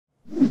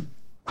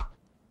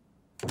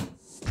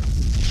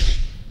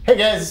Hey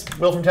guys,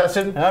 Will from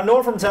Tested. And I'm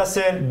Norm from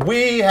Tested.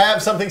 We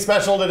have something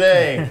special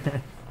today.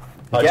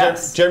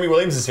 Yes. Jeremy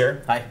Williams is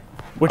here. Hi.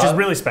 Which is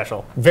really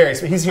special.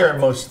 He's here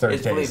on most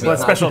Thursdays. Well,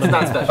 it's special to me.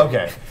 Not special.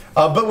 Okay.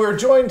 But we're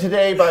joined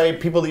today by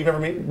people that you've never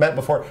met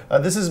before.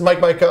 This is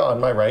Mika on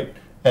my right,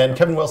 and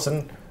Kevin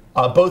Wilson,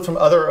 both from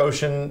Other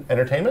Ocean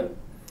Entertainment.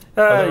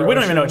 We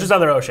don't even know, just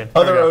Other Ocean.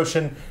 Other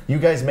Ocean. You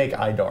guys make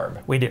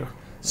IDARB. We do.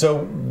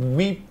 So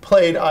we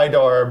played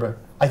IDARB.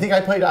 I think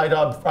I played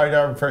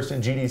IDARB first at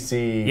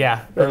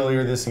GDC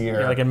earlier this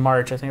year. Yeah, like in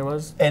March, I think it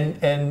was.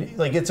 And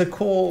like it's a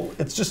cool.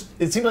 It's just.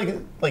 It seemed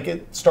like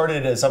it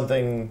started as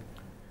something.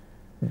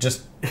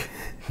 Just.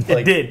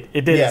 Like, it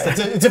did. Yeah,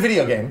 it's a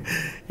video game.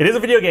 It is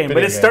a video game,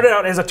 but it started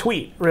out as a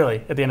tweet,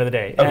 really, at the end of the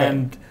day. Okay.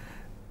 And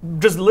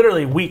just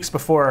literally weeks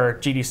before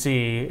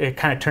GDC, it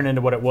kind of turned into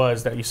what it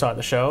was that you saw at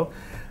the show.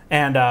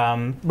 And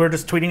we're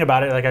just tweeting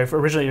about it. Like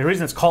the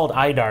reason it's called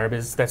IDARB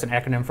is that's an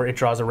acronym for It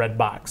Draws a Red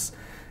Box.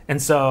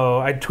 And so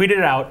I tweeted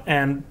it out,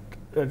 and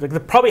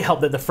it probably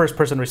helped that the first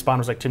person to respond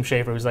was like Tim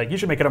Schafer, who's like, "You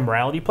should make it a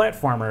morality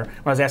platformer."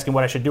 When I was asking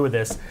what I should do with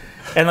this,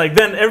 and like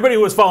then everybody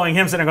who was following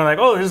him sitting there going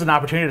like, "Oh, this is an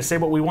opportunity to say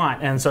what we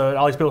want." And so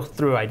all these people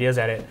threw ideas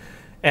at it,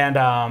 and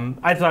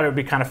I thought it would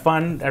be kind of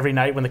fun every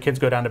night when the kids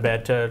go down to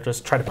bed to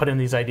just try to put in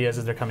these ideas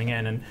as they're coming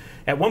in. And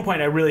at one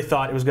point, I really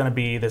thought it was going to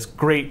be this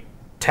great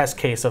test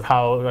case of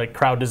how like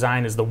crowd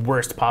design is the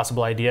worst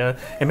possible idea,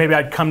 and maybe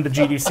I'd come to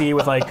GDC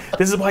with like,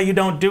 "This is why you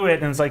don't do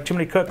it," and it's like too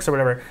many cooks or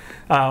whatever.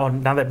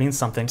 Now that means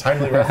something.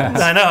 Timely reference.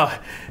 I know.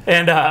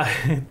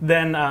 And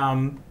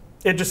then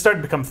it just started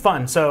to become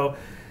fun. So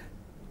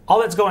all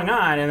that's going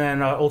on, and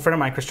then an old friend of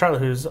mine, Chris Charlie,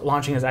 who's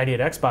launching his Idea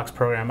at Xbox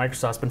program,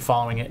 Microsoft's been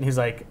following it, and he's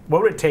like,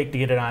 "What would it take to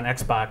get it on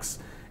Xbox?"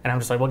 And I'm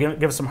just like, "Well,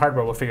 give us some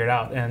hardware, we'll figure it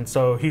out." And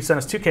so he sent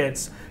us 2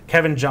 kits.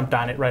 Kevin jumped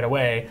on it right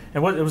away.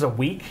 And it was a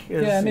week?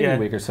 Maybe a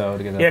week or so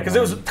to get that. Yeah,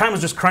 because time was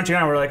just crunching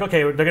on. We're like,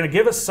 okay, they're going to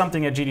give us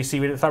something at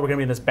GDC. We thought we were going to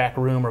be in this back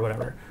room or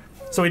whatever.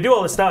 So we do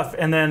all this stuff,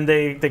 and then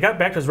they got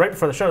back to us right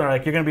before the show. They're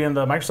like, "You're going to be in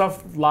the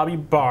Microsoft lobby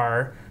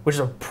bar, which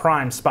is a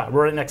prime spot.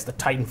 We're right next to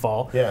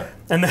Titanfall." Yeah.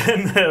 And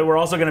then we're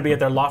also going to be at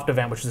their Loft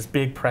event, which is this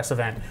big press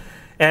event.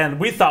 And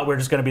we thought we were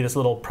just going to be this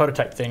little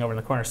prototype thing over in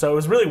the corner. So it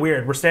was really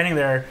weird. We're standing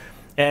there,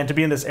 and to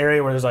be in this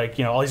area where there's like,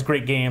 all these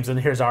great games, and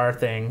here's our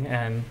thing,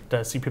 and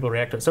to see people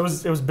react to it. So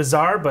it was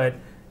bizarre, but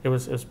it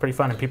was pretty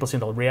fun, and people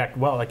seemed to react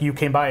well. Like you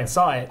came by and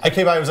saw it. I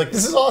came by and was like,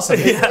 "This is awesome."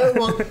 Yeah.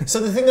 Well, so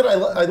the thing that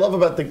I love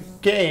about the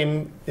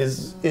game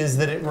is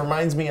that it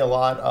reminds me a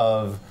lot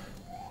of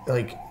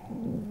like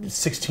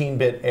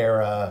 16-bit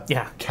era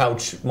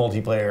couch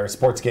multiplayer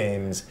sports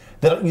games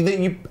that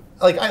you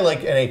like. I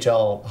like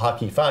NHL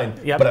hockey fine,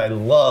 but I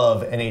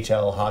love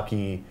NHL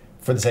hockey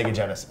for the Sega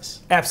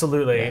Genesis.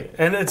 Absolutely. Yeah.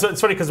 And it's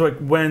funny because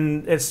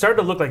when it started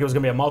to look like it was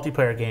going to be a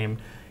multiplayer game,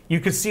 you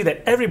could see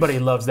that everybody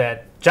loves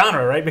that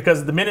genre, right?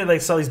 Because the minute they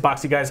saw these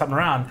boxy guys hopping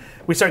around,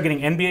 we started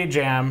getting NBA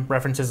Jam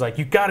references like,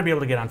 you got to be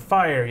able to get on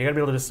fire, you got to be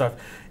able to do stuff.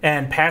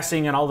 And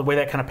passing and all the way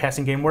that kind of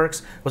passing game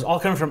works was all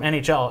coming from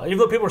NHL. Even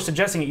though people were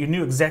suggesting it, you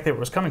knew exactly where it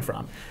was coming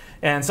from.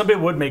 And some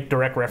people would make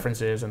direct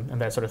references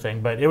and that sort of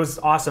thing. But it was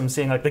awesome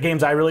seeing like the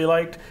games I really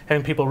liked,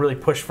 having people really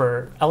push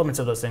for elements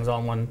of those things all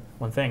in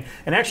one thing.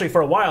 And actually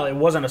for a while, it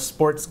wasn't a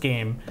sports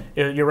game.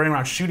 You're running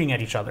around shooting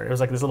at each other. It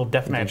was like this little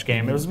deathmatch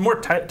game. It was more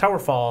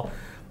Towerfall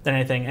than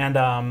anything. And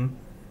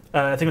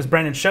I think it was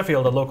Brandon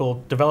Sheffield, a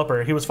local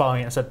developer, he was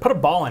following it and said, "Put a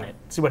ball in it,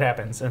 see what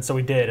happens." And so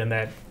we did, and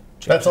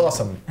that's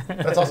awesome.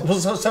 That's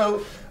awesome.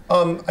 So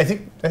I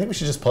think we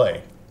should just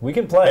play. We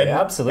can play,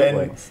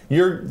 absolutely.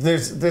 And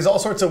there's all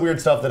sorts of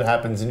weird stuff that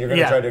happens, and you're going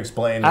to try to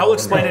explain. I will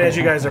explain it as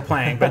you guys are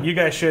playing, but you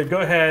guys should go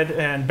ahead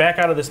and back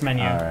out of this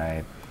menu. All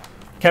right.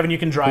 Kevin, you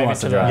can drive it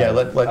to the... Yeah,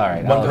 let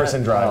one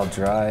person drive. I'll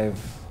drive.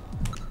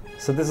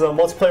 So this is a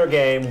multiplayer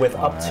game with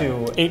up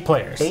to 8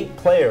 players. 8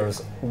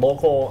 players,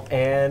 local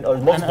and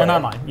multiplayer. And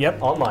online.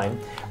 Yep. Online.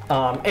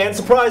 And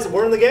surprise,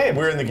 we're in the game.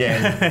 We're in the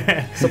game.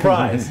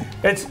 Surprise.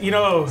 It's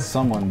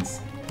someone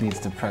needs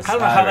to press. I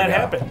don't know how that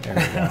happened. There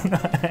we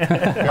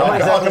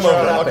go.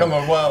 I'll come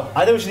over. Well,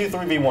 I think we should do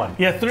 3v1.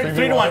 Yeah,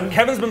 3 to 1.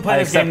 Kevin's been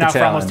playing this game now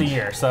for almost a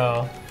year,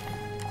 so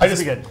I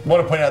just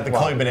want to point out that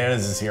Chloe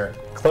Bananas is here.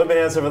 Chloe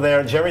Bananas over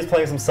there. Jeremy's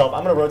playing himself.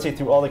 I'm going to rotate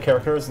through all the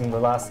characters in the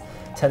last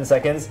 10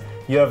 seconds.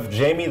 You have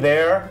Jamie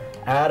there,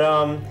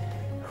 Adam.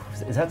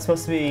 Is that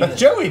supposed to be? That's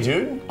Joey,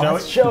 dude. Oh,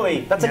 that's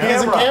Joey. That's a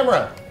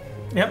camera.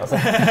 That's a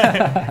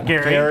camera. Yep.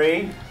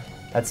 Gary.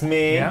 That's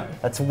me. Yeah.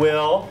 That's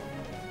Will.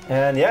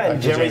 And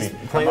and Jeremy's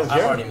playing as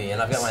Jeremy. I'm already me,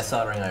 and I've got my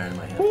soldering iron in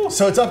my hand.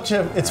 So it's up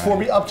to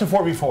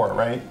 4v4,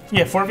 right?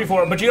 Yeah,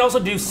 4v4. But you can also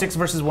do 6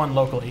 versus 1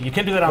 locally. You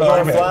can do that on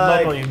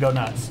locally and go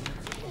nuts.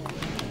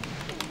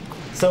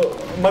 So,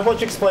 Mike, why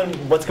don't you explain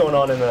what's going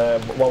on in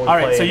what we're playing? All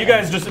right, so you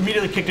guys just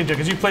immediately kicked into it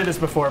because you played this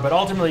before, but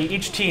ultimately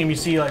each team, you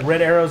see like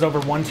red arrows over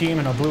one team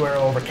and a blue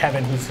arrow over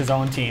Kevin, who's his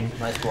own team.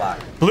 Nice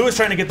block. Blue is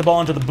trying to get the ball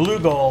into the blue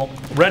goal.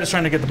 Red is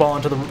trying to get the ball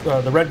into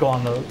the red goal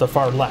on the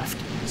far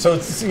left. So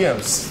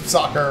it's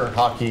soccer,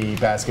 hockey,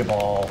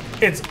 basketball.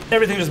 It's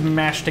everything just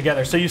mashed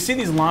together. So you see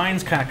these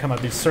lines kind of come up,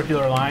 these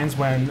circular lines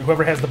when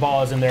whoever has the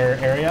ball is in their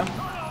area,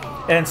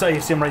 and so you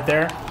see them right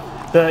there.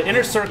 The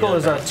inner circle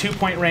is a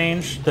 2-point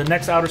range, the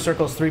next outer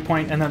circle is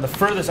 3-point, and then the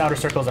furthest outer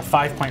circle is a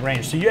 5-point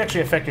range. So you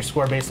actually affect your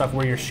score based off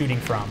where you're shooting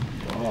from.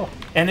 Oh.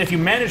 And if you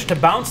manage to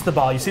bounce the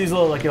ball, you see these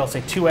little, like, it'll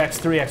say 2x,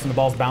 3x, and the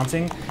ball's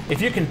bouncing.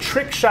 If you can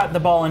trick shot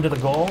the ball into the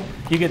goal,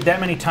 you get that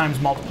many times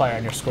multiplier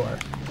on your score.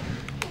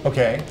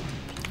 Okay.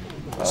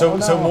 So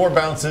more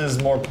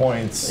bounces, more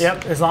points.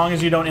 Yep, as long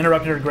as you don't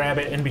interrupt it or grab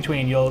it in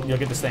between, you'll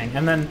get this thing.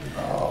 And then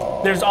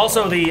there's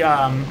also the,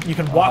 you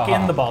can walk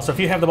in the ball. So if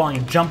you have the ball and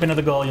you jump into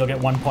the goal, you'll get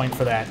 1 point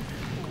for that.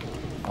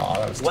 Oh,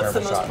 that was What's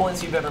the most shot.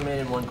 points you've ever made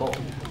in one goal?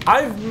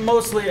 I've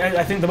mostly,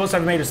 I think the most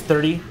I've made is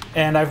 30,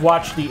 and I've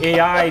watched the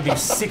AI do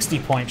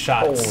 60-point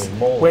shots. Holy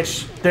moly.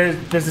 Which, there's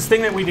this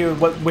thing that we do,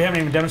 what we haven't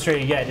even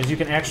demonstrated yet, is you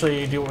can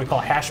actually do what we call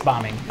hash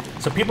bombing.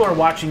 So people are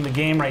watching the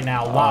game right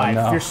now live,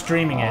 if you're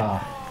streaming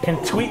it,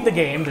 can tweet the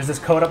game, there's this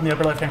code up in the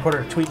upper left-hand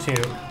corner to tweet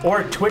to,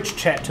 or Twitch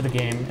chat to the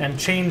game and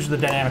change the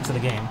dynamics of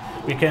the game.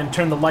 We can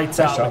turn the lights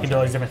out, we can do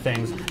all these different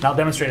things. And I'll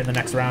demonstrate it in the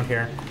next round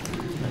here.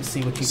 Let's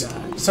see what you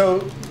got.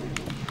 So,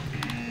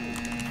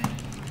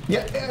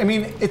 yeah, I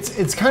mean,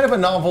 it's kind of a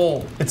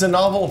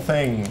novel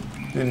thing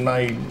in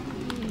my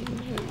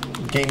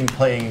game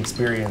playing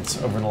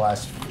experience over the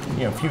last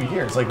few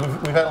years. Like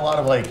we've had a lot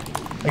of like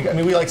I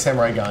mean, we like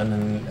Samurai Gun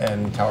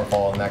and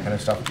Towerfall and that kind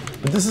of stuff,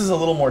 but this is a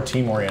little more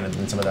team oriented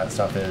than some of that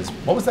stuff is.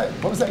 What was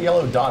that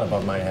yellow dot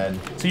above my head?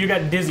 So you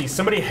got dizzy.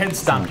 Somebody head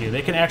stomped you.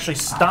 They can actually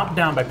stomp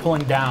down by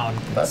pulling down,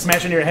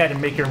 smash into your head,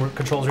 and make your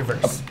controls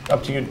reverse.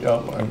 Up to you.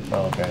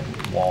 Oh, okay.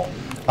 Wall.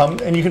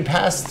 And you can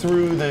pass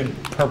through the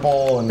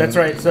purple. And that's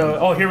right.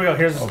 So, here we go.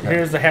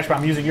 Here's the hash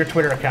bomb using your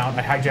Twitter account.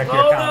 I hijacked your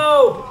account.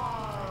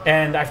 Oh no!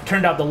 And I've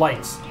turned out the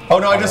lights. Oh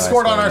no! I just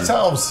scored on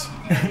ourselves.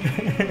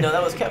 No,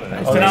 that was Kevin.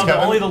 Right? So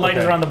now only the light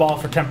is around the ball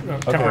for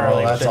temporarily. Okay,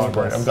 well, that's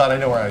awkward. I'm glad I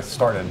know where I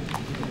started.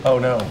 Oh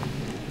no.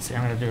 Let's see,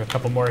 I'm going to do a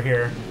couple more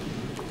here.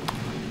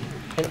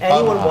 And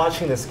anyone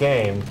watching this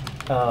game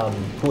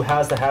who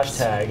has the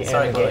hashtag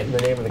and the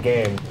name of the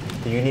game,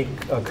 the unique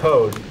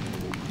code,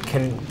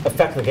 can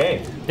affect the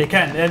game. They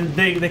can, and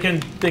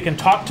they can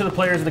talk to the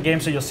players of the game,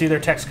 so you'll see their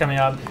text coming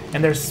up.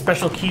 And there's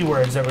special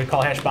keywords that we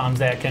call hash bombs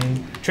that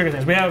can trigger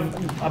things. We have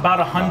about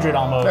 100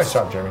 almost nice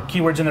job, Jeremy.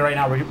 keywords in there right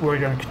now. We're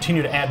going to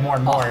continue to add more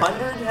and more.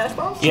 100 hash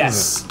bombs?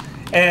 Yes.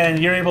 And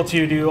you're able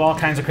to do all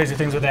kinds of crazy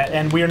things with that.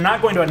 And we are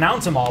not going to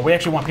announce them all. We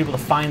actually want people to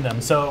find them.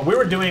 So we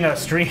were doing a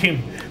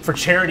stream for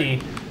charity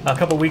a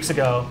couple weeks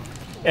ago.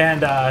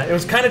 And it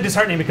was kind of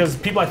disheartening because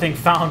people, I think,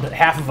 found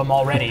half of them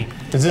already.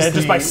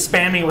 Just by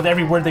spamming it with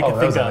every word they could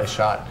think of. That was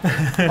a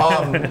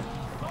nice shot.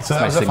 So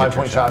that was a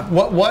 5-point shot.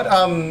 What?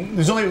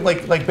 There's only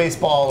like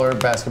baseball or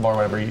basketball or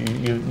whatever.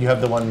 You have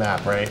the one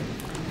map, right?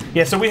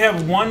 Yeah. So we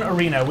have one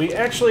arena. We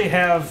actually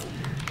have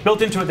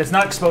built into it that's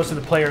not exposed to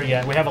the player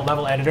yet. We have a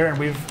level editor, and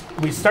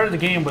we started the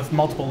game with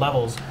multiple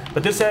levels.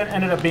 But this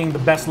ended up being the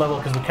best level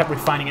because we kept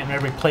refining it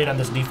whenever we played on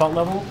this default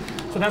level.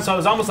 So it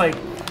was almost like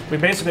we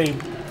basically,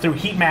 through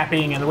heat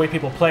mapping and the way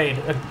people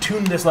played,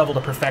 tuned this level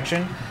to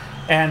perfection.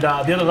 And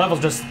the other levels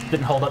just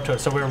didn't hold up to it,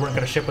 so we weren't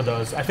going to ship with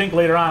those. I think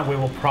later on we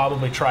will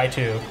probably try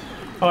to.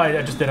 Oh,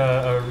 I just did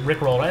a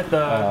Rickroll at the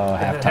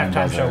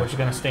halftime show, which is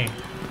going to sting.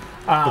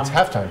 It's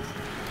halftime.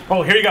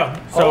 Oh, here you go.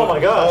 So, oh my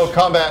gosh. Oh,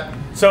 combat.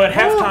 So at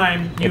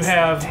halftime, you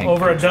have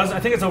over a dozen, I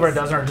think it's over a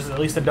dozen, or just at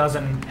least a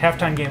dozen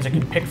halftime games you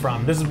can pick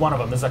from. This is one of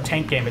them. This is a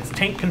tank game. It's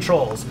tank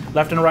controls,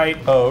 left and right,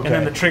 and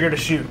then the trigger to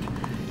shoot.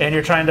 And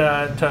you're trying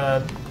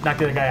to knock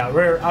the other guy out.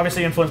 We're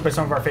obviously influenced by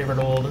some of our favorite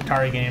old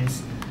Atari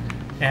games.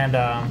 And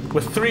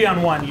with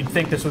 3-on-1, you'd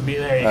think this would be,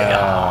 there you go.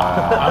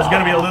 I was going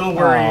to be a little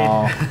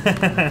worried.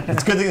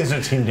 It's a good thing there's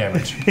no team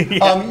damage.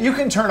 You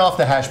can turn off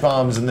the hash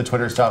bombs and the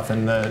Twitter stuff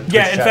and the in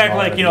fact,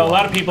 like, a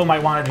lot of people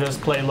might want to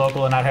just play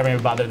local and not have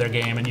anybody bother their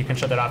game, and you can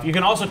shut that off. You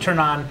can also turn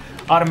on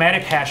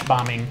automatic hash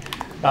bombing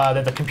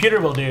that the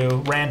computer will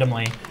do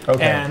randomly,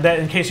 and that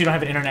in case you don't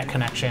have an internet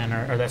connection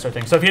or that sort of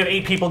thing. So if you have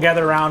 8 people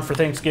gathered around for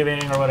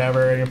Thanksgiving or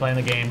whatever, and you're playing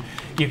the game,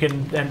 you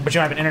can, but you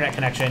don't have an internet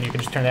connection, you can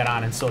just turn that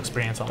on and still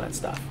experience all that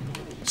stuff.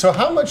 So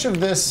how much of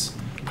this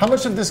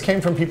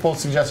came from people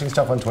suggesting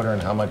stuff on Twitter,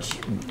 and how much?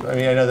 I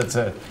mean, I know that's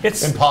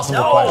it's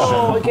impossible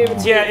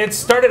question. Yeah, it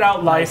started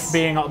out life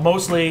being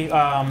mostly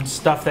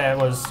stuff that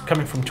was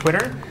coming from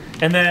Twitter.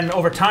 And then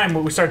over time,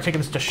 when we started taking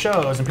this to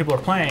shows and people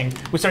were playing,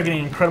 we started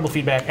getting incredible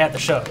feedback at the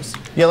shows.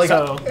 Yeah, like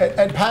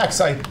at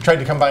PAX, I tried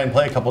to come by and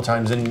play a couple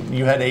times, and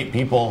you had 8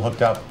 people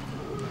hooked up.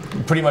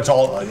 Pretty much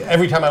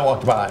every time I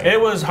walked by. It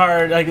was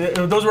hard. Like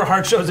those were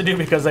hard shows to do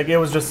because it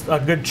was just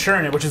a good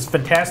churn, which is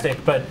fantastic.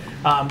 But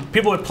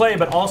people would play,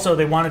 but also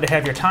they wanted to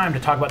have your time to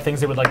talk about things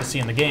they would like to see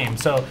in the game.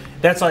 So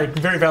that's like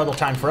very valuable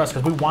time for us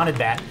because we wanted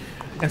that.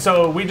 And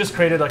so we just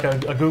created like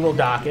a Google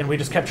Doc, and we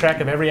just kept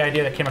track of every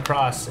idea that came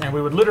across, and we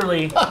would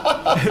literally.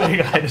 There you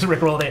go. I just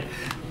rickrolled it.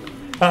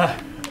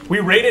 We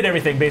rated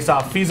everything based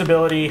off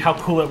feasibility, how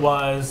cool it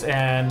was,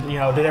 and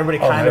did everybody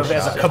kind of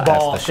as a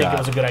cabal think it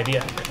was a good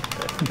idea.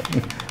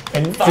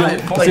 And it's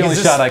the only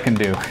shot I can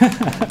do.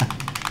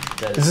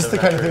 Is this the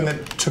kind of thing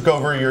that took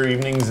over your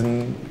evenings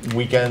and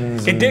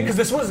weekends? It did, because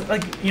this was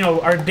like,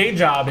 our day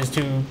job is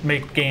to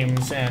make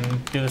games and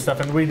do this stuff,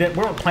 and we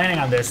weren't planning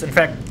on this. In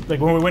fact, like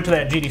when we went to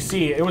that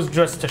GDC, it was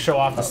just to show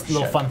off this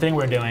little fun thing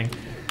we're doing.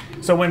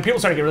 So when people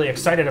started to get really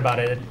excited about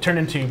it, it turned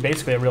into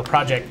basically a real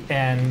project,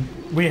 and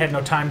we had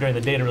no time during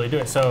the day to really do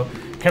it. So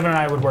Kevin and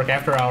I would work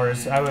after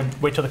hours. I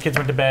would wait till the kids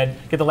went to bed,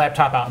 get the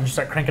laptop out, and just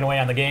start cranking away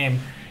on the game.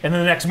 And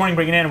then the next morning,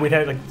 bring it in, and we'd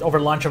have over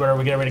lunch or whatever,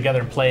 we'd get everybody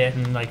together and play it,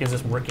 and is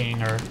this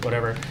working or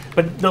whatever.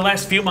 But the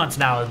last few months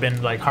now have been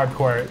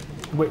hardcore.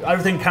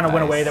 Everything kind of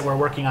went away that we're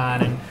working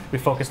on, and we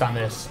focused on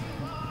this.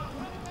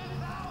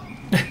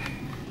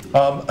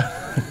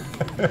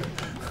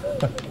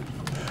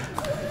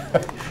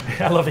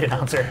 I love the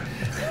announcer.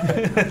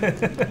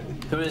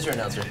 Who is your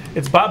announcer?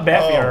 It's Bob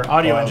Baffey, our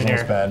audio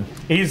engineer. Bad.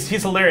 He's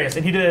hilarious,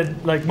 and he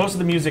did most of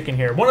the music in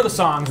here. One of the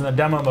songs in the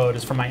demo mode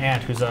is from my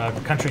aunt, who's a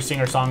country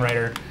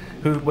singer-songwriter,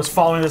 who was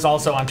following this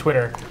also on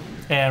Twitter,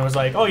 and was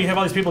like, "Oh, you have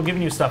all these people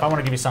giving you stuff. I want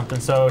to give you something."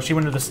 So she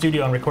went to the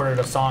studio and recorded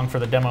a song for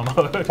the demo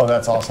mode. Oh,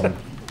 that's awesome.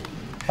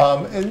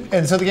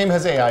 And so the game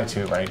has AI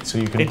too, right? So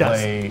you can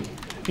play.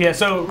 Yeah,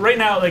 so right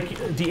now,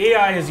 the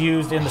AI is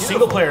used in the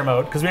single-player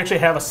mode, because we actually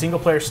have a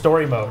single-player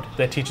story mode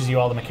that teaches you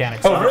all the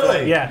mechanics. Oh,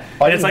 really? Yeah,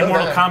 and it's like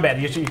Mortal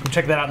Kombat. You can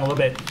check that out in a little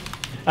bit.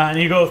 And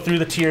you go through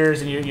the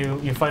tiers, and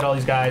you fight all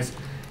these guys.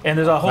 And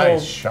there's a whole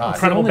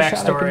incredible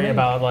backstory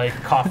about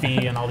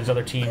coffee and all these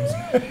other teams.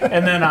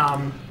 And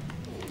then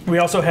we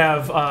also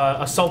have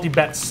a Salty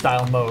Bet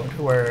style mode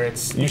where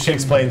it's... You should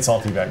explain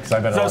Salty Bet, because I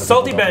bet a lot of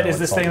Salty Bet is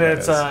this thing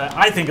that's,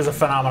 I think, is a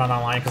phenomenon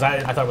online, because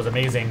I thought it was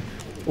amazing,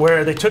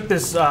 where they took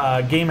this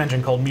game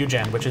engine called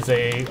Mugen, which is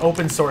a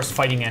open source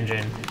fighting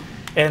engine,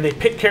 and they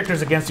pit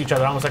characters against each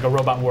other, almost like a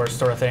Robot Wars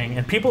sort of thing.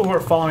 And people who are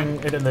following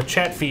it in the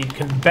chat feed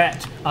can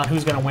bet on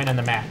who's going to win in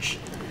the match.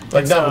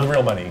 Not with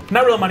real money.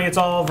 Not real money, it's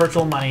all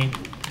virtual money.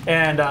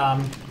 And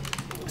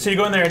so you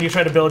go in there and you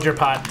try to build your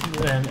pot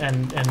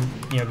and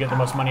get the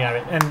most money out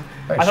of it. And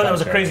I thought that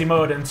was a crazy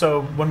mode, and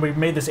so when we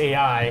made this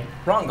AI...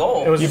 Wrong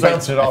goal. It was you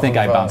bounced it off. I think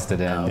I bounced it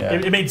in. Yeah.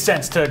 It made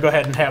sense to go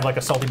ahead and have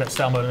a Salty Bet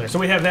style mode in there. So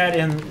we have that,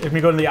 and if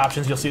we go to the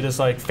options, you'll see this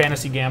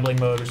fantasy gambling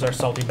mode, which is our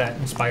Salty Bet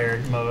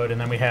inspired mode,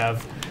 and then we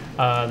have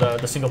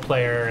the single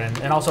player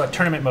and also a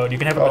tournament mode. You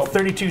can have up to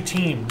 32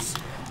 teams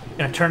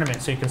in a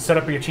tournament, so you can set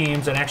up your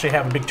teams and actually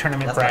have a big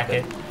tournament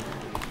bracket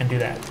and do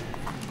that.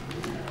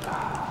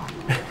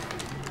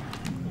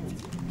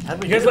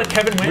 You guys like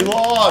Kevin win? We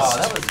lost.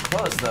 Oh, that was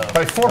close though.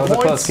 By 4 points. That was a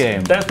close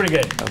game. That's pretty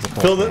good. That was a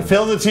close game.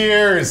 Fill the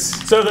tears.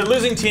 So the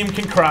losing team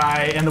can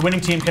cry, and the winning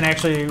team can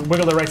actually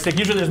wiggle their right stick.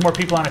 Usually there's more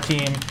people on a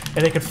team,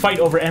 and they could fight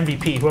over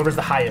MVP. Whoever's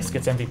the highest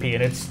gets MVP,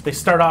 and they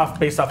start off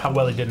based off how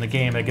well they did in the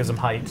game. It gives them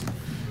height.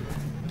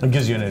 It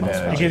gives you an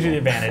advantage. It gives you the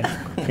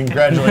advantage.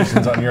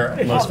 Congratulations on your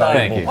most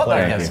valuable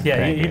player. Thank you.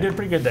 Yeah, you did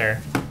pretty good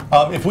there.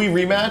 If we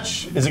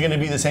rematch, is it going to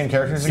be the same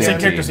characters again? Same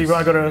characters. So you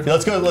want to go to? Yeah,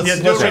 let's go.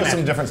 Let's show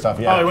some different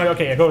stuff. Yeah. Oh,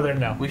 okay. Yeah, go over there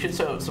now. We should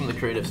show some of the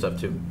creative stuff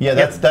too. Yeah,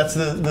 that's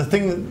the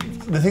thing.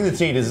 The thing that's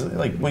neat is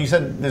when you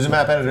said there's a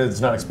map editor that's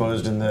not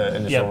exposed in the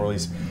initial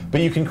release, but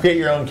you can create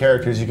your own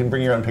characters. You can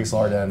bring your own pixel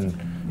art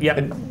in.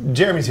 Yeah.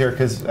 Jeremy's here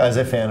because as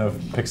a fan of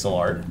pixel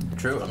art.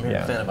 True. I'm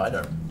a fan of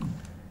IDARB.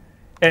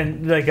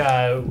 And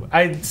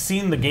I'd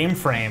seen the game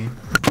frame,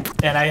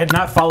 and I had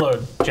not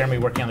followed Jeremy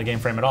working on the game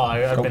frame at all.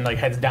 I've been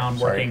heads down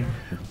working.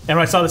 And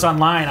when I saw this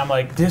online, I'm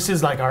like, this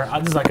is like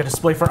a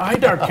display for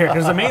IDARB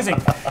characters. It's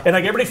amazing. And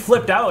everybody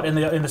flipped out in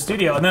the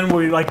studio. And then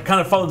we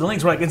kind of followed the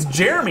links. We're like, it's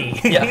Jeremy.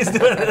 Yeah. He's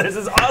doing it. This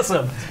is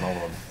awesome.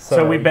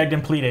 So we begged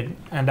and pleaded.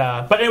 And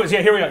but anyways,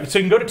 yeah, here we go. So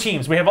you can go to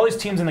teams. We have all these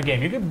teams in the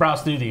game. You can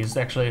browse through these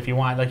actually if you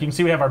want. You can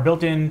see we have our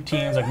built-in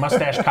teams like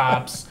Mustache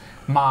Cops,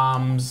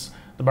 Moms,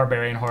 the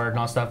Barbarian Horde, and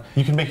all that stuff.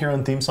 You can make your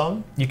own theme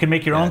song? You can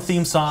make your own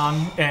theme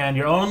song and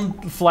your own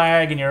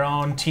flag and your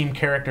own team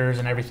characters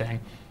and everything.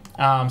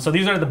 So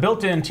these are the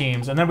built-in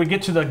teams, and then we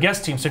get to the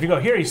guest team. So if you go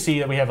here, you see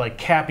that we have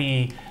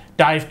Cappy,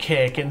 Dive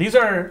Kick, and these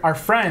are our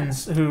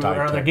friends who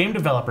are other game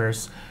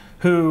developers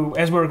who,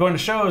 as we were going to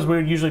shows, we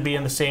would usually be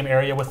in the same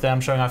area with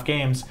them showing off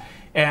games.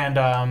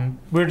 And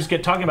we would just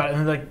get talking about it,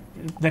 and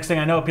next thing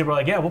I know, people are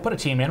like, yeah, we'll put a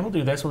team in, we'll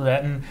do this, we'll do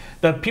that. And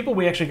the people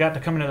we actually got to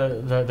come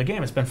into the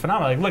game, it's been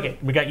phenomenal. Look,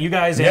 we got you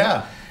guys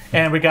in,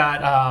 and we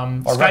got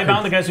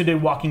Skybound, the guys who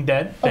did Walking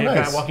Dead. They've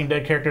got Walking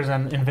Dead characters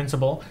and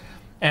Invincible.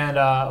 And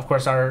of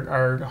course,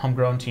 our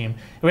homegrown team.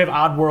 We have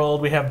Oddworld,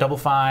 we have Double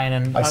Fine,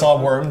 and I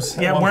saw Worms.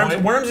 Yeah,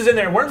 Worms is in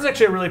there. Worms is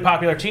actually a really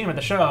popular team at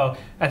the show.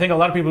 I think a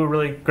lot of people who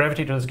really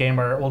gravitate to this game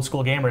are old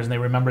school gamers, and they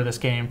remember this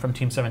game from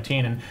Team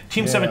 17. And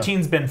Team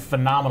 17's been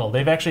phenomenal.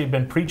 They've actually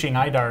been preaching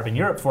IDARB in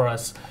Europe for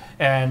us,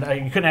 and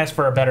you couldn't ask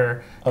for a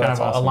better kind of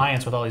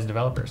alliance with all these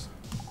developers.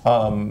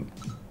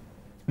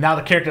 now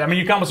the character, I mean,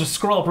 you can almost just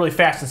scroll up really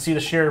fast and see the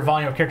sheer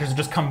volume of characters that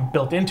just come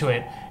built into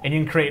it, and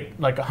you can create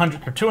like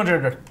 100 or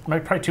 200 or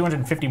probably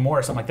 250 more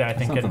or something like that, I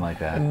think. Something like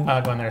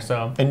that. Going there,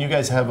 so. And you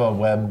guys have a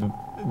web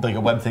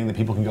thing that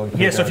people can go and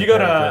create. Yeah, so if you go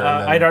to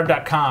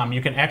IDARB.com,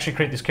 you can actually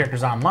create these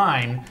characters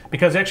online,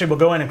 because actually we'll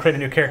go in and create a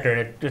new character,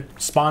 and it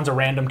spawns a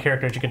random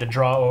character that you get to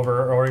draw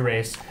over or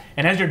erase.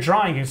 And as you're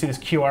drawing, you can see this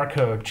QR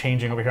code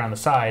changing over here on the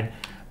side.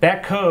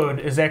 That code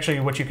is actually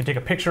what you can take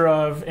a picture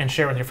of and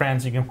share with your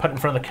friends. You can put in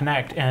front of the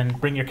Kinect and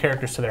bring your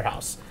characters to their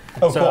house.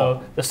 Oh, so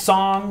cool. The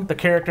song, the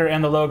character,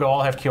 and the logo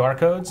all have QR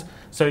codes,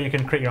 so you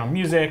can create your own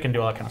music and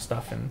do all that kind of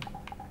stuff. And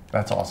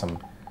that's awesome.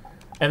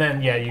 And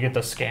then, yeah, you get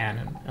the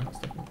scan and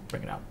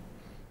bring it out.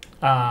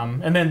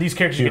 And then these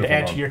characters you get to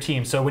add to your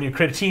team. So when you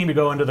create a team, you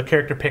go into the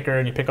character picker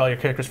and you pick all your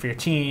characters for your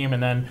team.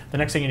 And then the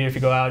next thing you do, if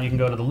you go out, you can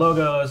go to the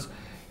logos.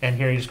 And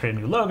here you just create a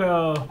new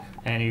logo,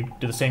 and you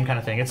do the same kind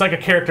of thing. It's like a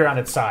character on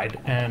its side.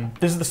 And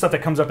this is the stuff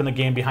that comes up in the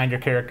game behind your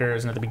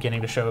characters and at the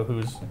beginning to show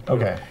who's...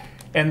 Okay.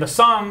 And the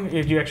song,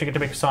 if you actually get to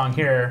make a song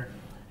here.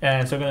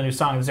 And so we're going to do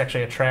song. This is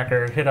actually a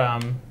tracker.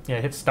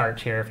 Hit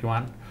start here if you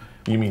want.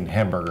 You mean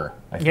hamburger?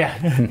 Yeah.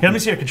 Let me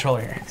see your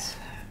controller here.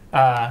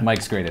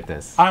 Mike's great at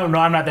this. I don't know.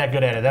 I'm not that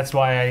good at it. That's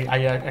why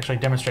I actually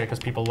demonstrate, because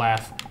people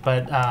laugh.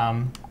 But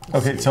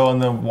okay, so on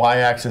the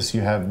y-axis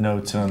you have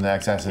notes, and on the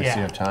x-axis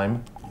you have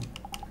time.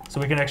 So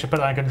we can actually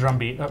put like a drum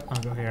beat. Oh,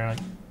 I'll go here.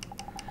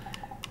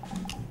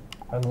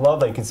 I love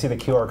that you can see the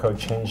QR code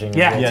changing.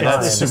 Yeah,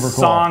 that's super cool.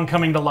 Song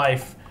coming to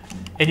life,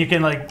 and you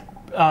can like,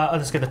 I'll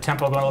just get the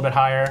tempo going a little bit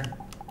higher.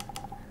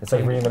 It's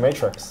like reading the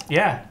Matrix.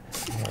 Yeah.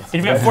 And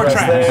you've got 4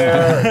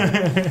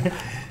 tracks.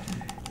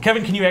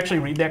 Kevin, can you actually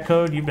read that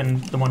code? You've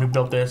been the one who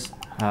built this.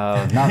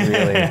 Not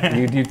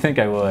really. You'd think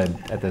I would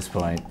at this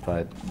point,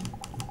 but...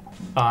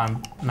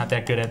 I'm not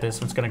that good at this,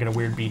 so it's going to get a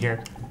weird beat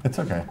here. It's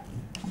okay.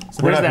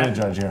 So we're not going to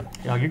judge you.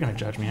 Oh, you're going to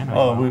judge me. I know.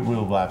 Oh, we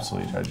will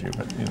absolutely judge you,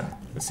 but you know.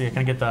 Let's see, I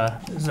can get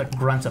this is like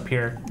grunts up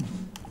here.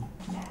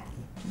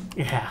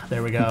 Yeah,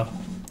 there we go.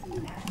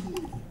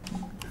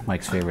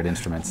 Mike's favorite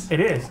instruments. It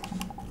is.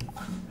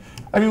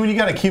 I mean, when you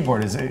got a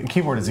keyboard as a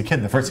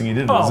kid, the first thing you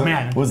did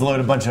was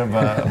load a bunch of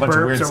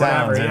weird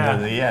sounds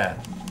into the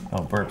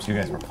Oh, burps! You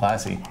guys were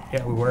classy.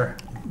 Yeah, we were.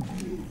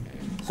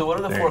 So what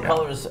are the 4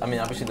 colors? I mean,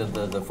 obviously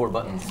the 4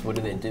 buttons. What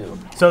do they do?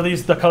 So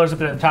the colors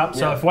up at the top.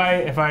 So if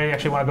I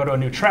actually want to go to a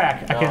new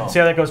track, I can see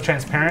how that goes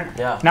transparent.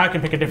 Yeah. Now I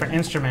can pick a different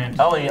instrument.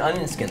 Oh, and you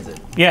onion skins it.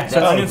 Yeah.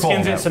 So onion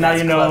skins it. So now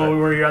you know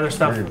where your other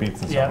stuff. Where your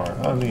beats and stuff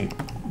are. Oh, neat.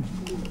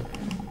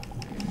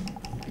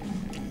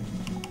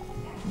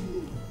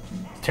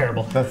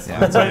 Terrible. That's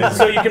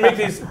so you can make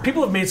these.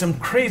 People have made some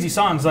crazy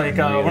songs. Like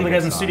one of the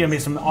guys in the studio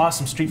made some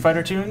awesome Street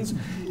Fighter tunes.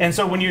 And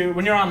so when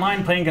you're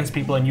online playing against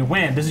people and you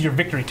win, this is your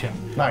victory tune.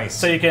 Nice.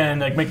 So you can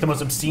like make the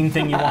most obscene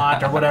thing you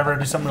want or whatever,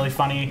 do something really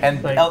funny.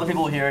 And like, other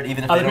people will hear it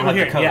even if they don't have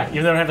the code. Yeah, even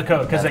if they don't have the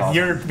code, because like awesome.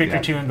 your victory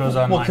tune goes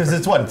online. Well, because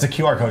it's a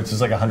QR code, so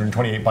it's like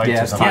 128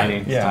 bytes or something. Tiny.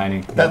 It's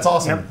tiny. That's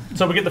awesome. Yep.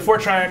 So we get the 4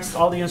 tracks,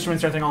 all the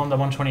instruments, everything all in the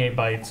 128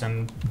 bytes,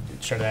 and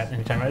share that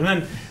anytime. And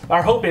then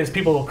our hope is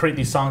people will create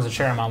these songs and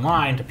share them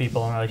online to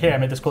people, and they're like, hey, I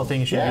made this cool thing,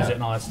 you should use it,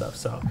 and all that stuff.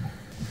 So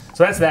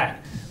that's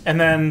that. And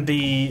then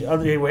we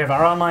have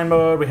our online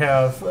mode. We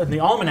have the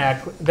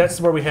almanac. That's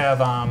where we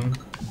have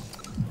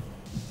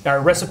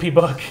our recipe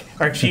book,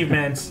 our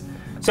achievements.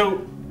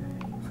 So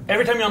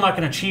every time you unlock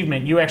an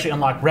achievement, you actually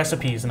unlock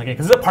recipes in the game,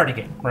 because it's a party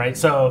game, right?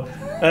 So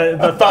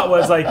the thought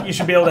was like you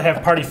should be able to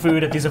have party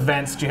food at these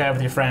events that you have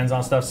with your friends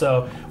and stuff.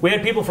 So we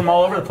had people from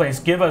all over the place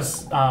give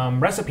us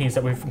recipes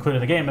that we've included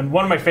in the game. And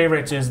one of my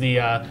favorites is the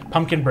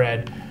pumpkin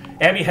bread.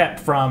 Abby Hepp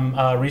from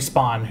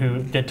Respawn,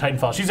 who did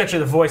Titanfall, she's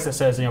actually the voice that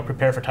says,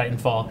 prepare for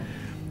Titanfall.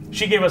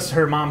 She gave us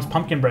her mom's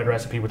pumpkin bread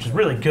recipe, which is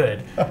really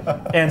good.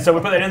 And so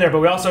we put that in there,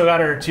 but we also got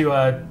her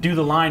to do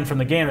the line from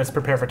the game that's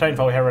prepare for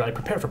Titanfall. We have her like,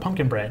 prepare for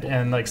pumpkin bread,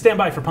 and like, stand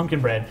by for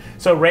pumpkin bread.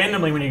 So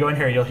randomly when you go in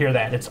here, you'll hear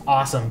that. It's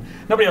awesome.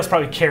 Nobody else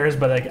probably cares,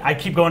 but like, I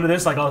keep going to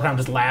this like all the time,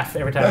 just laugh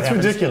every time it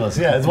happens. That's ridiculous.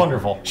 Yeah, it's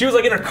wonderful. She was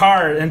like in her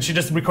car, and she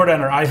just recorded on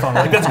her iPhone.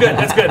 Like, that's good,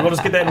 that's good. We'll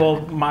just get that and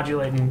we'll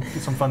modulate and do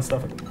some fun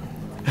stuff.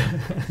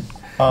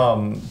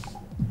 Well,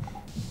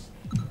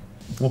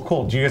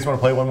 cool. Do you guys want to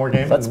play one more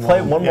game? Let's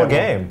play one more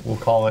game. We'll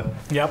call it.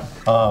 Yep.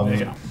 There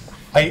you go.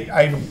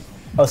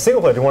 Oh,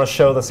 single player. Do you want to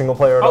show the single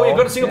player at all? Oh, yeah,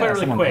 go to single player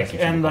really quick.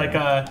 And like, go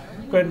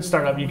ahead and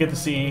start up. You get to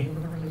see.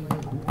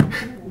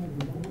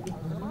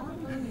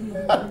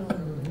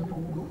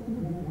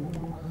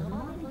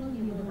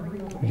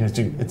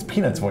 It's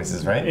Peanuts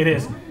voices, right? It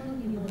is.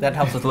 That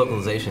helps with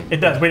localization. It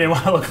does. We didn't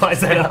want to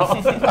localize that at all.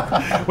 We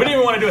didn't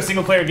even want to do a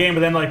single player game,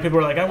 but then like people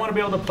were like, I want to be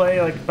able to play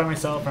like by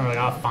myself, and we're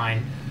like, oh,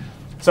 fine.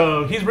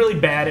 So he's really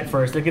bad at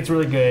first. It gets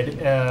really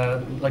good.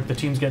 Like the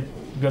teams get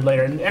good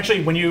later. And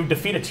actually, when you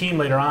defeat a team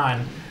later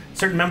on,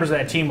 certain members of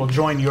that team will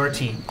join your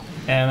team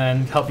and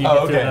then help you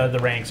get through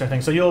the ranks or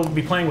things. So you'll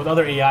be playing with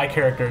other AI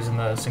characters in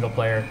the single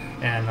player,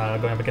 and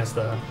going up against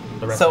the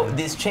rest So of them.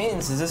 these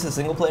chains, is this a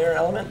single player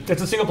element?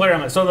 It's a single player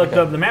element. So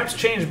the maps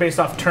change based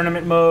off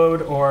tournament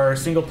mode or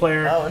single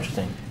player. Oh,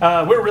 interesting.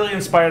 We're really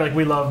inspired. Like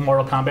we love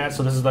Mortal Kombat,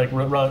 so this is like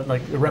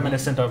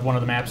reminiscent of one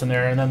of the maps in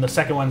there. And then the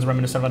second one's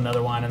reminiscent of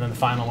another one, and then the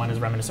final one is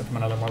reminiscent from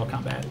another Mortal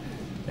Kombat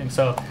thing.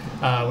 So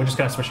we just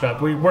kind of switched it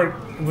up.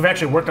 We've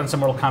actually worked on some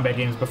Mortal Kombat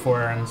games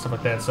before and stuff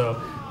like that.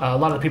 So a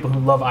lot of the people who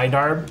love IDARB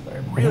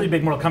are really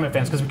big Mortal Kombat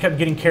fans because we kept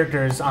getting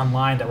characters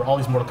online that were all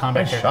these Mortal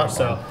Kombat characters.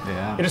 So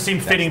it just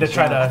seemed fitting to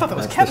try to. I thought that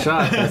was Kevin.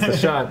 That's the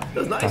shot. That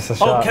was nice. That's the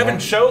shot, Kevin, man.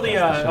 show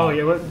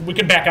the. We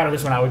can back out of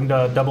this one now. We can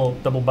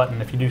double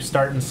button if you do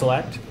start and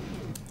select.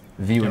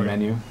 View and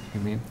menu, you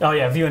mean? Oh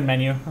yeah, view and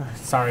menu.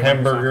 Sorry.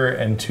 Hamburger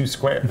and 2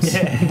 squares.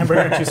 Yeah,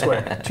 hamburger and 2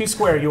 square. 2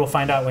 square, you will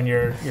find out when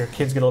your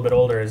kids get a little bit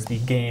older, is the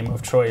game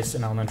of choice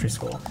in elementary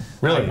school.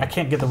 Really? I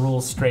can't get the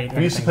rules straight.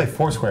 We used to play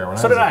 4 square when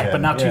So I was did a I, kid.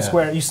 but now 2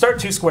 square. You start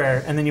 2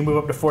 square, and then you move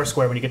up to 4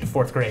 square when you get to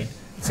 4th grade.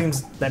 It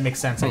seems that makes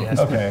sense, I guess.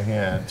 Okay,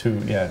 yeah,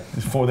 2, yeah,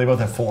 4. They both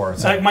have 4.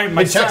 So Like my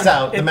it checks son,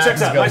 out. The it math checks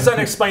is out. good. My son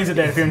explains it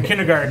that if you're in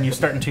kindergarten, you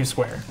start in 2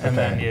 square, and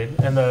Okay.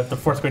 then the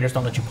 4th graders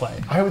don't let you play.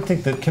 I would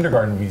think that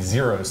kindergarten would be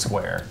 0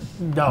 square.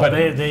 No, But,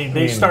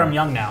 they start them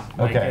young now.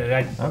 Like,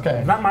 Okay.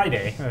 Okay. Not my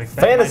day. Like, that's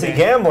Fantasy my day.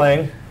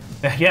 gambling.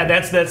 Yeah,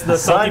 that's the salty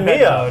Sign bet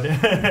me up.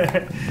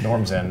 mode.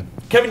 Norm's in.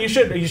 Kevin, you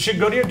should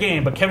go to your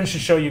game, but Kevin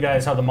should show you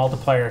guys how the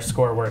multiplier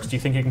score works. Do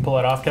you think you can pull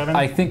it off, Kevin?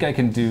 I think I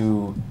can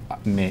do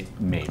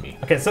maybe.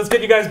 Okay, so let's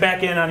get you guys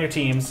back in on your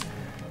teams.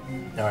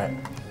 All right.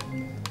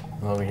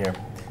 I'm over here.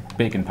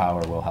 Bacon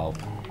power will help.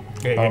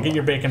 Okay, get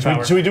your bacon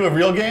power. Should we do a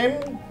real game?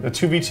 A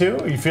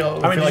 2v2? You feel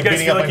I mean, like you guys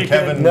beating feel up like on you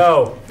can- Kevin?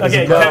 No.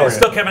 Okay, No. Kevin,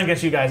 still Kevin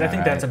against you guys. I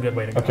think Alright. that's a good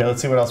way to go. Okay,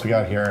 let's see what else we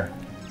got here.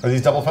 Are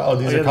these double? Oh,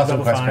 these yeah, are the custom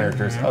double quest fine,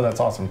 characters. yeah. Oh, that's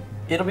awesome.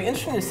 It'll be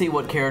interesting to see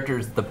what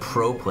characters the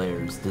pro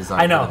players design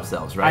I know. for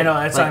themselves, right? I know.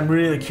 That's Like, I'm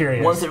really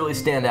curious. ones that really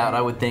stand out,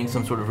 I would think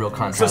some sort of real So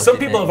contrast. some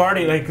people have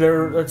already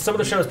some of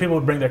the shows people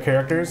would bring their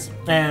characters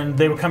and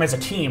they would come as a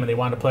team and they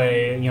wanted to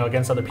play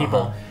against other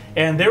people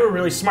and they were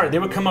really smart. They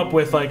would come up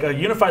with like a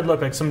unified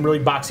look, like some really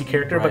boxy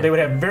character, but Right. they would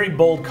have very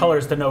bold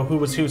colors to know who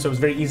was who, so it was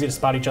very easy to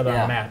spot each other on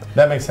Yeah. the map.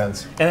 That makes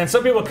sense. And then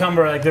some people come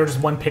where like they're just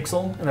 1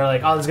 pixel and they're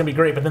like, oh, this is gonna be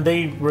great, but then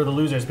they were the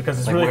losers because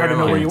it's Like, really where hard to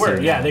know am I? where you were.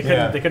 Yeah, they couldn't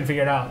Yeah. they couldn't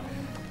figure it out.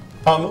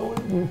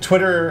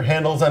 Twitter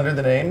handles under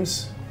the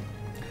names.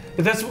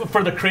 That's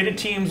for the created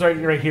teams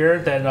right here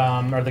that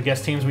are the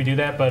guest teams. We do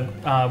that, but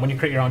when you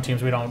create your own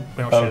teams, we don't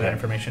share Okay. that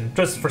information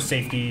just for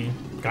safety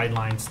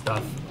guidelines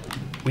stuff.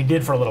 We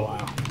did for a little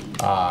while.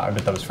 I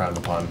bet that was frowned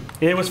upon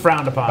It was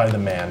frowned upon, by the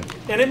man.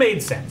 and it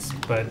made sense.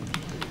 But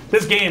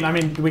this game, I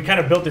mean, we kind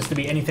of built this to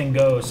be anything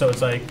goes. So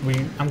it's like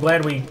I'm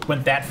glad we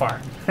went that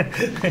far,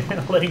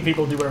 letting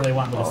people do whatever they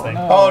want with this thing.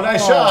 Oh,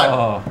 nice shot!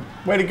 Oh,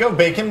 Way to go,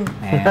 Bacon.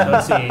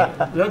 Let's see.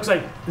 It looks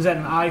like is that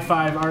an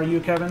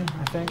i5RU, Kevin?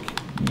 I think.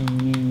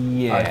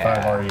 yeah.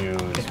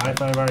 I5RUs.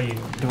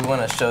 i5RU. Do we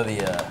want to show the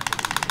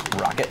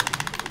rocket?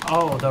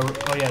 Oh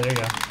yeah, there you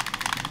go.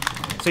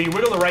 So you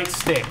wiggle the right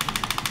stick,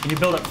 and you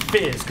build up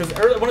fizz. Because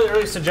one of the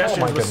earliest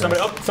suggestions was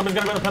somebody's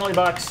gonna go in the penalty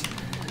box.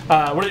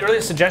 One of the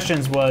earliest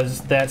suggestions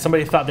was that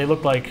somebody thought they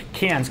looked like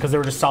cans because they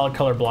were just solid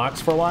color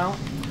blocks for a while.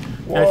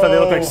 And I thought they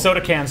looked like soda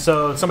cans,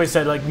 so somebody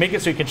said, like, make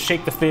it so you can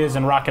shake the fizz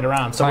and rock it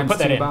around. So we put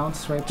that in.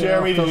 Bounce right there.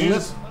 Jeremy, did you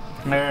just?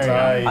 There you go.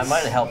 Nice. I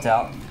might have helped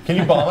out. Can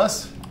you bomb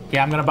us?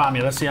 Yeah, I'm gonna bomb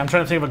you. Let's see. I'm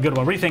trying to think of a good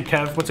one. What do you think,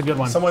 Kev? What's a good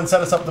one? Someone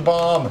set us up the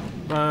bomb.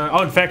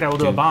 In fact, I will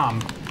do a bomb.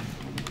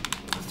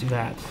 Let's do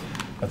that.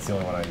 That's the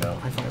only one I know.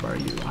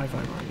 I5RU.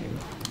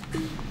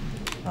 I5RU.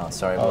 Oh,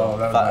 sorry. Oh, Will.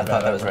 that was I my thought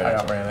bad. that was right. I at you.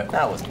 outran it.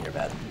 That wasn't your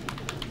bad.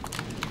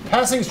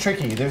 Passing's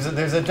tricky. There's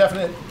a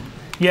definite.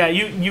 Yeah,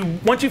 you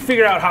once you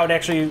figure out how it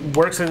actually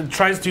works, it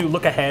tries to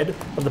look ahead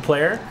of the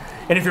player.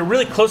 And if you're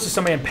really close to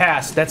somebody and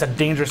pass, that's a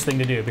dangerous thing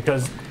to do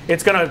because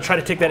it's gonna try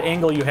to take that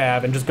angle you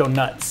have and just go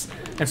nuts.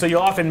 And so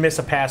you'll often miss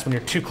a pass when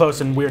you're too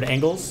close in weird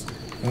angles.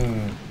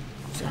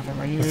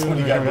 That's when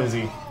you got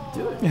busy.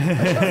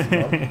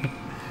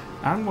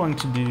 I'm going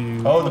to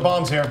do. Oh, the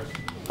bomb's here.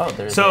 Oh,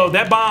 there's. So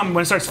that bomb,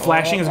 when it starts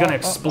flashing, is gonna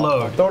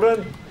explode. Throw it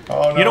in.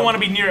 Oh no. You don't want to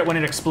be near it when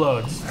it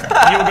explodes.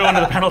 You will go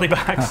into the penalty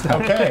box.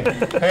 Okay.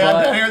 Hey,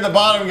 I'm down here at the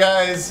bottom,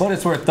 guys. But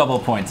it's worth double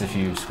points if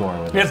you score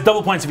with it. It's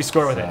double points if you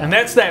score with it. And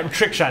that's that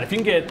trick shot. If you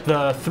can get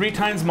the 3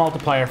 times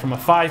multiplier from a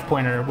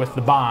 5-pointer with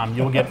the bomb,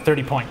 you'll get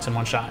 30 points in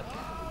one shot.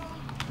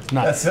 It's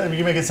nuts.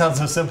 You make it sound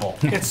so simple.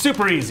 It's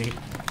super easy.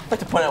 I'd like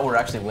to point out we're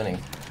actually winning.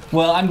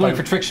 Well, I'm going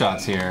for trick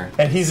shots here.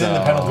 And he's in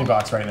the so- penalty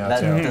box right now That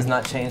too. does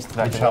not change the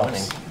fact Which that we're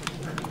helps.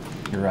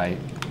 winning. You're right.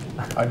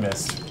 I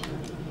missed.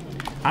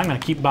 I'm going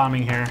to keep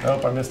bombing here.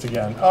 Oh, I missed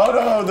again. Oh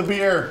no, the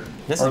beer.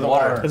 This Or is the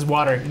water. There's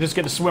water. You just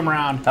get to swim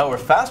around. Oh, we're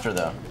faster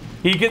though.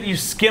 You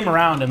skim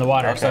around in the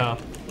water. Okay. So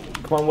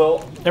Come on,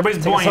 Will.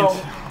 everybody's Take us buoyant.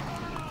 home.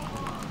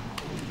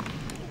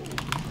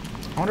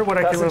 I wonder what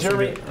I Pass can it, also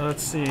Jeremy. do.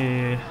 Let's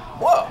see.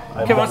 Whoa.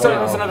 Okay, what's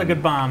another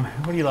good bomb?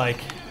 What do you like?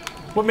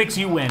 What makes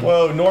you win?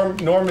 Whoa,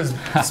 Norm is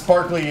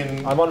sparkly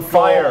and. I'm on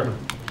fire. gold.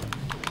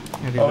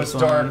 Maybe Oh, this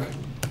it's dark. one.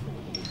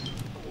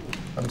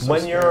 I'm so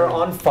When scared. you're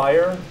on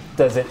fire,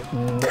 does it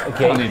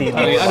negate the?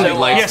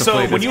 Yeah,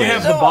 so when you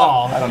have the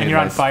ball and you're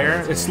on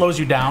fire, it slows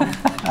you down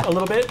a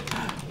little bit.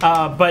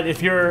 But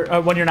if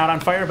you're when you're not on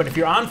fire, but if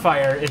you're on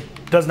fire, it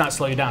does not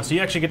slow you down. So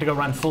you actually get to go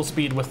run full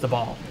speed with the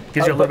ball.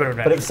 Gives you a little bit of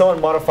advantage. But if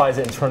someone modifies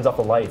it and turns off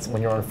the lights when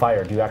you're on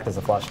fire, do you act as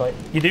a flashlight?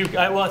 You do.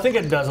 Well, I think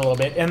it does a little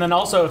bit. And then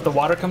also, if the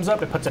water comes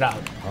up, it puts it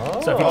out. Oh.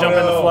 So if you jump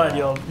in the flood,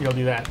 you'll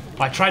do that.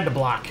 I tried to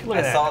block. Look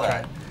at that. I saw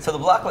that. So the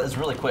block is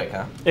really quick,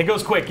 huh? It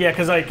goes quick, yeah,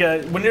 because like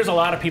when there's a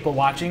lot of people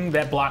watching,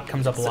 that block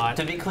comes up a lot.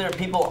 To be clear,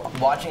 people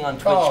watching on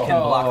Twitch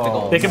can block the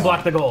goals. They can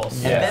block the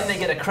goals. And then they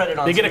get a credit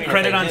on screen. They get a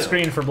credit on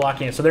screen for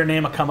blocking it, so their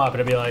name will come up.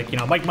 It'll be like,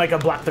 Micah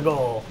blocked the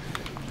goal.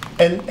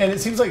 And it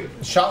seems like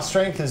shot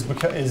strength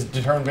is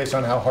determined based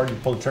on how hard you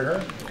pull the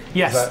trigger.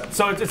 Yes,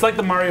 so it's like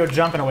the Mario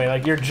jump in a way.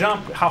 Like your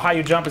jump, how high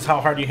you jump is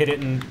how hard you hit it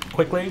and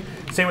quickly.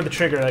 Same with the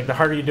trigger. Like the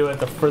harder you do it,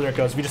 the further it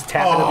goes. If you just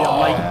tap it, it'll be a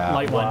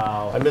light one.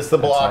 I missed the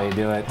block. That's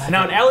how you do it.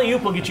 Now an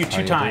alley-oop will get you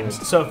 2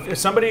 times. So if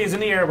somebody is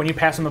in the air when you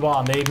pass them the ball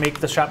and they make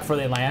the shot before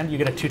they land, you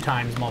get a 2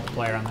 times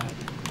multiplier on that.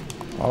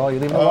 Oh, you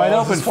leave it wide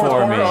open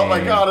for me. Oh my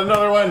God,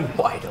 another one.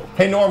 Wide open.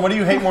 Hey Norm, what do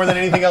you hate more than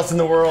anything else in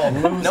the world?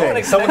 Losing. No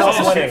one Someone else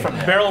winning. from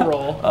Barrel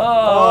roll.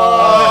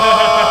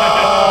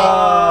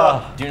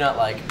 Do not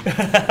like.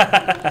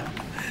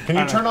 Can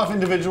you turn off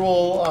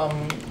individual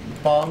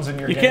bombs in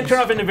your games? You can't turn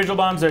off individual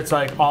bombs. It's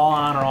like all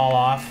on or all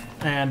off.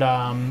 And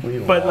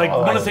but like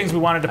one of the things we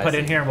wanted to put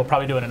in here, and we'll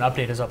probably do in an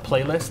update, is a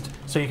playlist.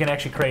 So you can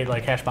actually create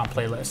like hash bomb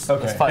playlists.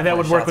 Okay. And that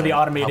would work with the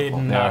automated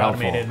and not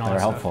automated and all that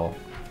stuff. They're helpful.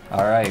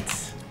 All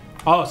right.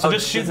 Oh, so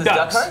just shoot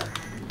ducks. Duck hunt?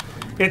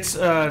 It's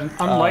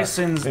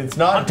unlicensed. It's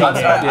not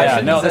hunting game. Yeah,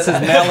 no, this is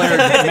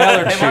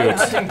mailer shoot.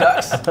 Hunting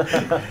ducks.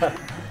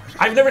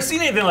 I've never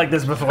seen anything like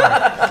this before.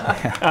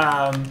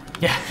 Yeah,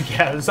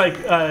 it's like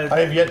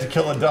I have yet to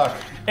kill a duck.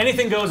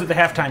 anything goes at the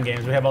halftime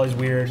games. We have all these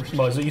weird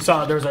modes. You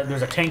saw there's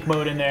a tank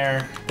mode in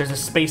there. There's a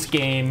space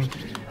game,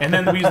 and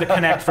then we use the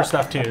Kinect for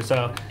stuff too.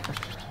 So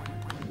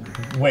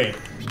wait,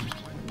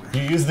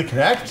 you use the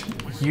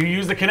Kinect? You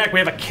use the Kinect. We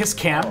have a kiss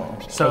cam,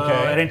 so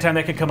at any time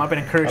that can come up and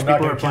encourage people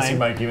who are playing. I'm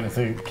not going to kiss you, Mike,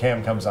 even if the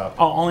cam comes up.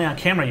 Oh, only on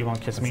camera you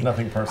won't kiss me. It's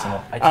nothing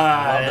personal.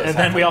 And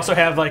then we also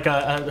have like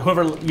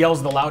whoever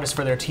yells the loudest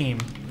for their team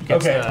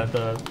gets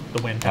the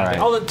win. All right.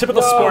 All the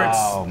typical sports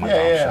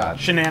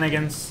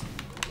Shenanigans.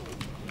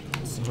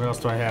 Let's see, what else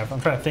do I have?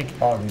 I'm trying to think.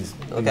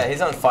 Okay,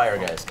 he's on fire,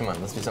 guys. Come on,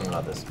 let's do something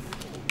about this.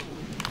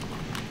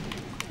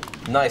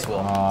 Nice,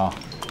 Will.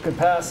 Good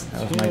pass.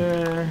 That was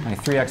my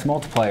 3x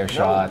multiplier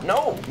shot.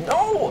 No.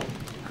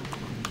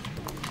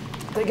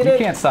 Take it You in.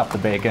 can't stop the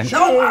bacon.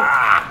 No!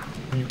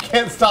 You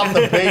can't stop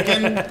the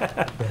bacon?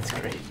 That's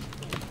great.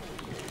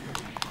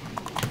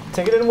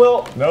 Take it in,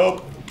 Will.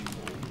 Nope.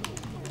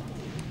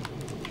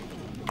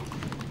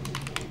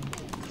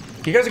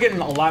 You guys are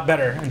getting a lot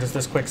better in just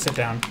this quick sit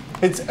down.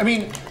 I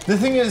mean, the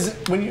thing is,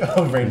 when you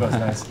Rainbow's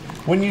nice.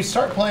 When you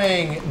start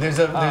playing, there's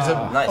a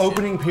nice,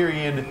 opening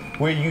period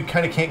where you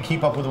kind of can't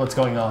keep up with what's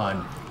going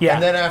on. Yeah.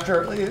 And then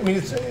after, I mean,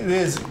 it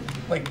is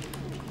like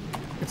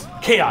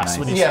Chaos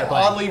when you start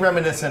playing. oddly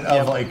reminiscent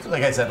of like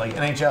I said, like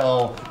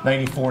NHL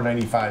 '94,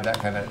 '95, that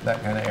kind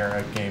of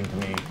era game to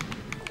me.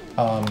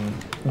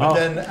 But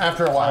then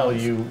after a while,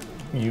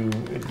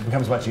 it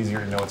becomes much easier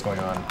to know what's going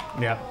on.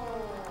 Yeah.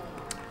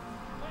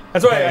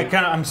 That's why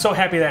I'm so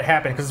happy that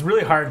happened, because it's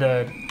really hard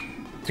to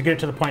get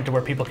to the point to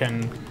where people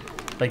can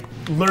like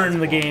learn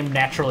the game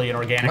naturally and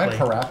organically.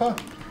 Am I Parappa?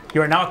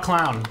 You are now a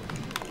clown.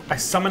 I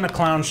summon a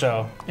clown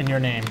show in your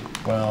name.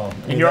 Well,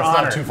 in your that's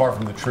honor. not too far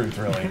from the truth,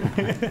 really.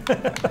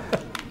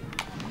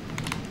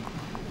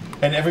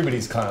 And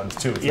everybody's clowns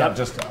too. It's not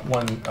just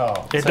one.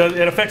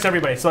 It affects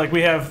everybody. So like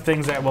we have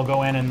things that will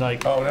go in and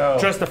like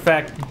just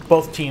affect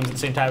both teams at the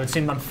same time. It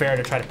seemed unfair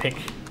to try to pick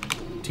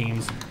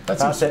teams.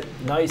 That's it.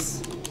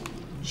 Nice.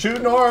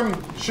 Shoot,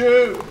 Norm!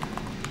 Shoot!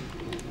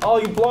 Oh,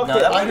 you blocked it.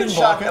 That was a good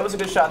shot. That was a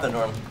good shot, though,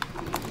 Norm.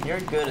 You're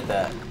good at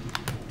that.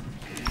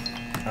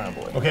 Oh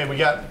boy. Okay,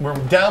 we're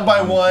down by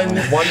one.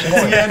 1 point.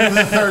 It's the end of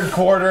the third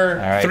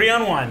quarter. All right.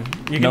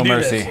 3-on-1. You can no do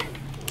mercy. this.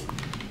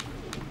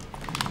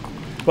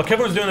 What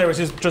Kevin was doing there was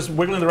just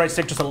wiggling the right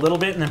stick just a little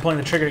bit and then pulling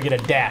the trigger to get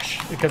a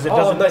dash, because it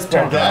doesn't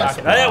turn the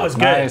rocket. That was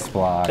good. Nice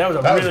block. That was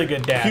a really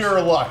good dash.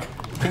 Pure luck.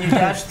 Can you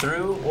dash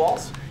through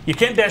walls? You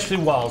can't dash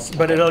through walls,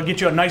 but it'll get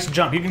you a nice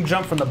jump. You can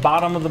jump from the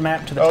bottom of the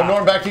map to the top. Oh,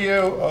 Norm, back to you.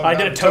 Oh, I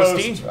did a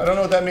toasty. Toast. I don't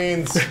know what that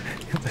means. Is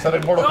that a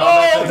Mortal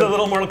Kombat? Oh, it's a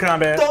little Mortal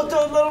Kombat. Don't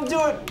let him do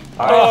it.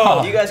 All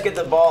right, you guys get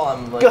the ball.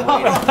 I'm like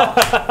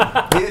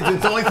waiting.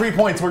 It's only 3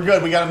 points. We're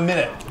good. We got a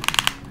minute.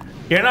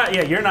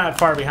 You're not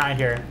far behind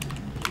here.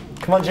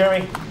 Come on,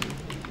 Jeremy.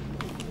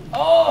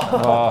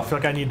 I feel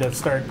like I need to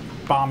start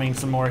bombing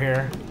some more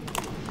here.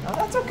 Oh,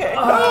 that's okay.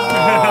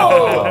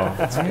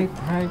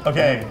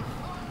 Okay.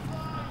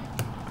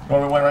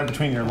 Well, we went right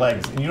between your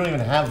legs, and you don't even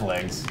have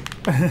legs.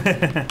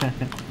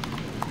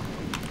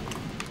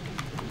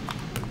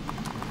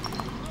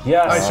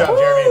 Yes. Nice job,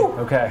 Jeremy.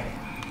 Okay.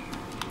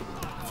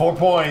 4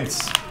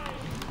 points.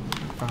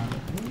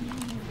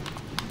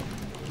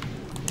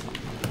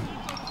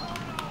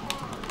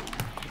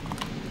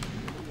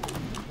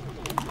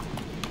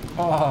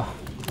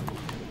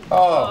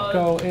 Oh.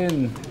 Go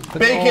in. The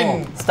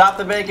Bacon. Goal. Stop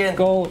the bacon.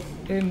 Goal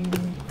in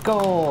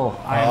goal.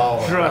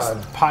 I'm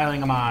just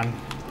piling them on.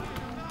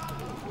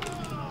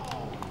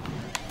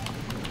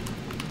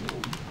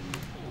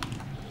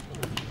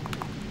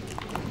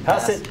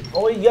 Pass it.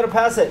 Oh, you gotta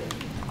pass it.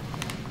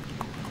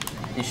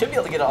 You should be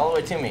able to get it all the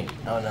way to me.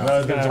 Oh no.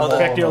 It's gonna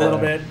affect you a little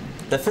bit.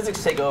 The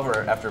physics take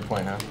over after a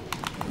point, huh?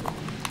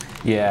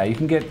 Yeah, you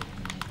can get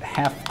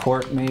half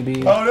court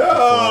maybe.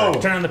 Oh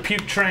no! Turn on the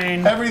puke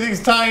train.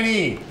 Everything's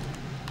tiny.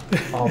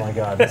 Oh my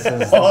god, this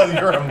is. Oh,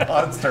 you're a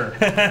monster.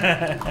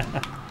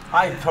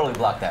 I totally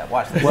blocked that.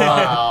 Watch this.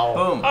 Wow.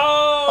 Boom.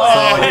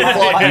 Oh,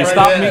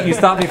 you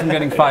stopped me from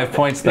getting 5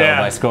 points though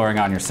by scoring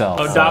on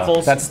yourself. Oh, so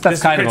Doppels. that's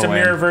this kind of creates a a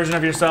win. mirror version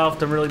of yourself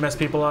to really mess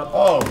people up.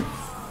 Oh,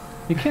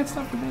 You can't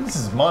stop the base. this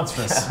is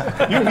monstrous.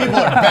 You people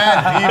are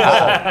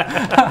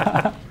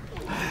bad people.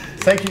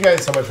 Thank you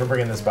guys so much for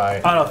bringing this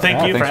by. Oh no,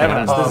 thank you for having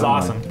us. This is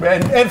awesome.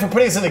 And for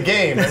putting us in the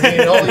game. I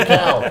mean, holy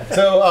cow.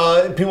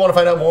 So, if people want to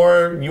find out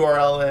more,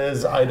 URL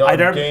is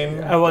IDARB game.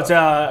 Well,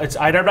 it's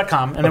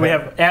IDARB.com, and then we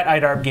have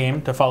 @IDARB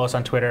game to follow us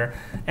on Twitter.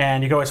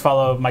 And you can always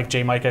follow Mike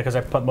J. Micah because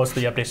I put most of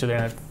the updates through there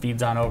and it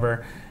feeds on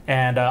over.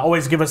 And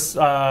always give us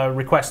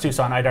requests too.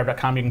 So on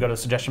IDARB.com, you can go to the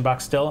suggestion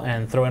box still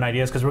and throw in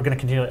ideas because we're going to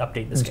continue to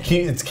update this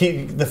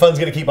game. The fun's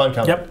going to keep on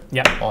coming.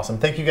 Yep. Awesome.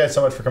 Thank you guys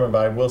so much for coming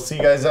by. We'll see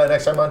you guys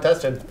next time on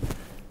Tested.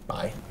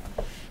 Bye.